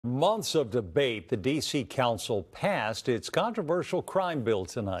Months of debate, the D.C. Council passed its controversial crime bill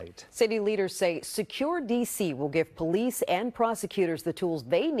tonight. City leaders say Secure D.C. will give police and prosecutors the tools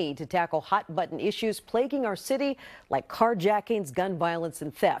they need to tackle hot-button issues plaguing our city, like carjackings, gun violence,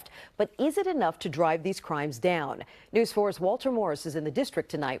 and theft. But is it enough to drive these crimes down? News 4's Walter Morris is in the district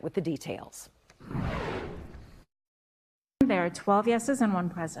tonight with the details. There are 12 yeses and 1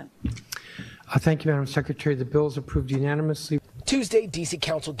 present. Thank you, Madam Secretary. The bill is approved unanimously. Tuesday, D.C.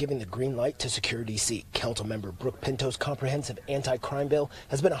 Council giving the green light to Secure D.C. Councilmember Brooke Pinto's comprehensive anti-crime bill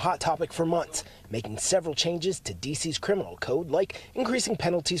has been a hot topic for months, making several changes to D.C.'s criminal code, like increasing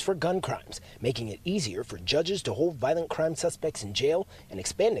penalties for gun crimes, making it easier for judges to hold violent crime suspects in jail, and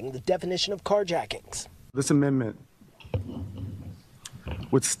expanding the definition of carjackings. This amendment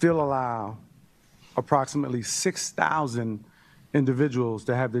would still allow approximately 6,000 individuals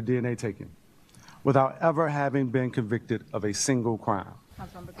to have their DNA taken without ever having been convicted of a single crime.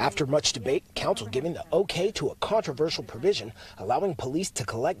 After much debate, council giving the okay to a controversial provision allowing police to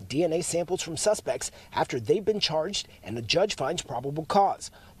collect DNA samples from suspects after they've been charged and a judge finds probable cause,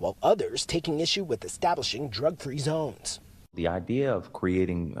 while others taking issue with establishing drug-free zones. The idea of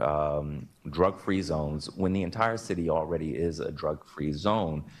creating drug-free zones when the entire city already is a drug-free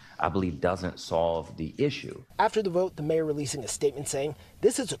zone, I believe doesn't solve the issue. After the vote, the mayor releasing a statement saying,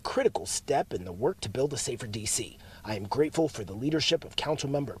 "This is a critical step in the work to build a safer D.C. I am grateful for the leadership of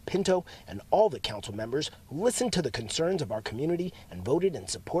Councilmember Pinto and all the council members who listened to the concerns of our community and voted in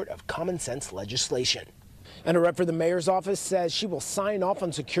support of common sense legislation." And a rep for the mayor's office says she will sign off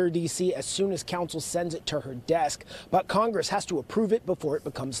on Secure D.C. as soon as council sends it to her desk, but Congress has to approve it before it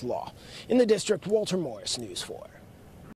becomes law. In the district, Walter Morris, News 4.